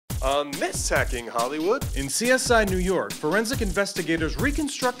On this Hacking Hollywood. In CSI New York, forensic investigators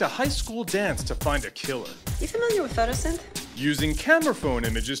reconstruct a high school dance to find a killer. You familiar with photosynth? Using camera phone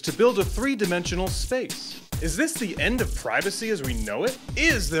images to build a three-dimensional space. Is this the end of privacy as we know it?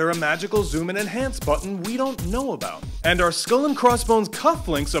 Is there a magical zoom and enhance button we don't know about? And are skull and crossbones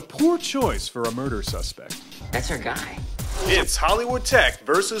cufflinks a poor choice for a murder suspect? That's our guy. It's Hollywood tech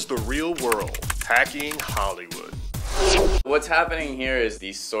versus the real world. Hacking Hollywood. What's happening here is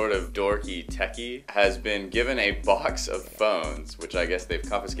the sort of dorky techie has been given a box of phones, which I guess they've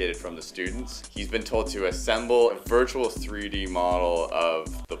confiscated from the students. He's been told to assemble a virtual 3D model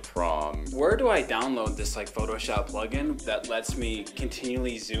of the prom. Where do I download this Photoshop plugin that lets me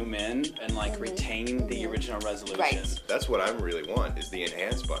continually zoom in and retain the original resolution? Right. That's what I really want, is the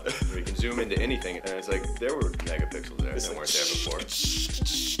enhance button. We can zoom into anything, and it's like, there were megapixels there that weren't there before.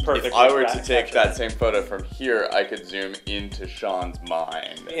 Perfect. If I were to take that same photo from here, I could zoom into Sean's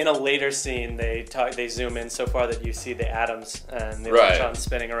mind. In a later scene, they zoom in so far that you see the atoms and the Right. electrons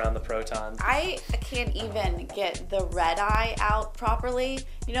spinning around the protons. I can't even get the red eye out properly.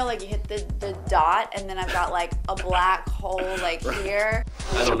 You know, you hit the dot, and then I've got a black hole here.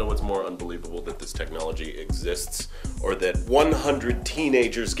 I don't know what's more unbelievable, that this technology exists, or that 100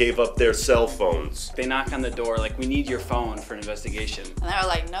 teenagers gave up their cell phones. They knock on the door we need your phone for an investigation. And they're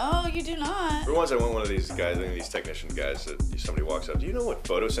like, no, you do not. For once I want one of these guys, these technician guys, that somebody walks up, do you know what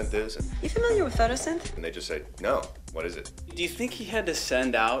photosynth is? You familiar with photosynth? And they just say, no, what is it? Do you think he had to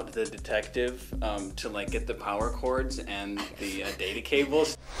send out the detective to get the power cords and the data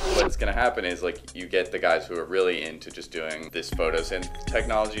cables? What's gonna happen is you get the guys who are really into just doing this photosynth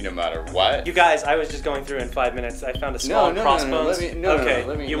technology no matter what. You guys, I was just going through in 5 minutes. I found a small crossbones.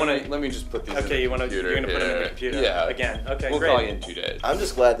 Let me just put these in the computer. You're gonna put them in the computer? Yeah. Again. Okay, we'll great. call you in 2 days. I'm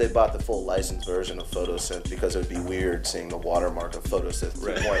just glad they bought the full licensed version of photosynth, because it would be weird seeing the watermark of photosynth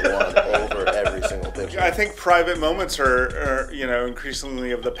 3.1 over every single picture. I think private moments are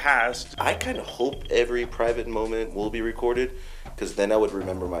increasingly of the past. I kind of hope every private moment will be recorded, because then I would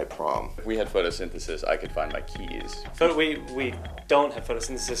remember my prom. If we had photosynthesis, I could find my keys. But we don't have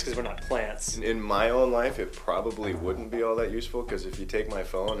photosynthesis because we're not plants. In my own life, it probably wouldn't be all that useful, because if you take my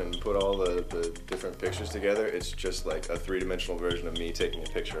phone and put all the different pictures together, it's just like a three-dimensional version of me taking a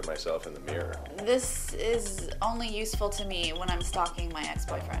picture of myself in the mirror. This is only useful to me when I'm stalking my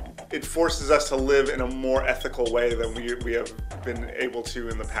ex-boyfriend. It forces us to live in a more ethical way than we have been able to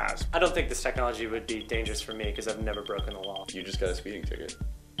in the past. I don't think this technology would be dangerous for me because I've never broken the law. You just got a speeding ticket.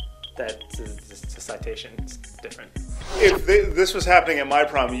 That's a citation. It's different. If this was happening at my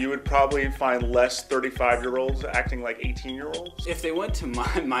prom, you would probably find less 35-year-olds acting like 18-year-olds. If they went to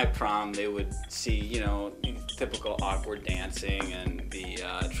my prom, they would see, typical awkward dancing and the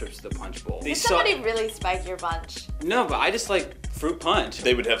trips to the punch bowl. Did somebody really spike your bunch? No, but I just like fruit punch.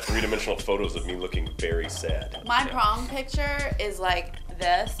 They would have three-dimensional photos of me looking very sad. My prom picture is like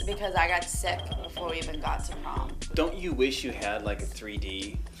this because I got sick before we even got to prom. Don't you wish you had a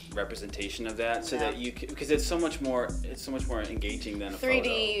 3D representation of that, so that you because it's so much more engaging than a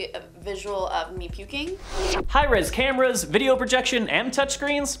 3D photo. Visual of me puking. High-res cameras, video projection, and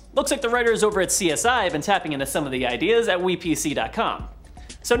touchscreens? Looks like the writers over at CSI have been tapping into some of the ideas at WePcTv.com.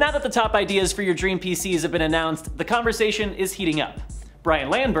 So now that the top ideas for your dream PCs have been announced, the conversation is heating up. Brian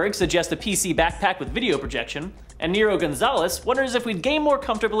Landberg suggests a PC backpack with video projection, and Nero Gonzalez wonders if we'd game more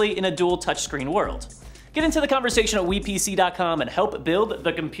comfortably in a dual touchscreen world. Get into the conversation at WePC.com and help build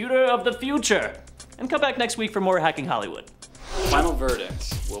the computer of the future. And come back next week for more Hacking Hollywood. Final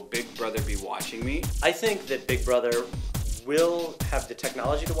verdict. Will Big Brother be watching me? I think that Big Brother will have the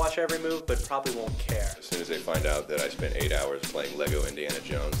technology to watch every move, but probably won't care. As soon as they find out that I spent 8 hours playing Lego Indiana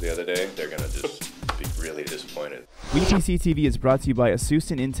Jones the other day, they're gonna just be really disappointed. WePcTv is brought to you by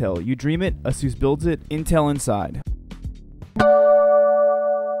ASUS and Intel. You dream it, ASUS builds it, Intel inside.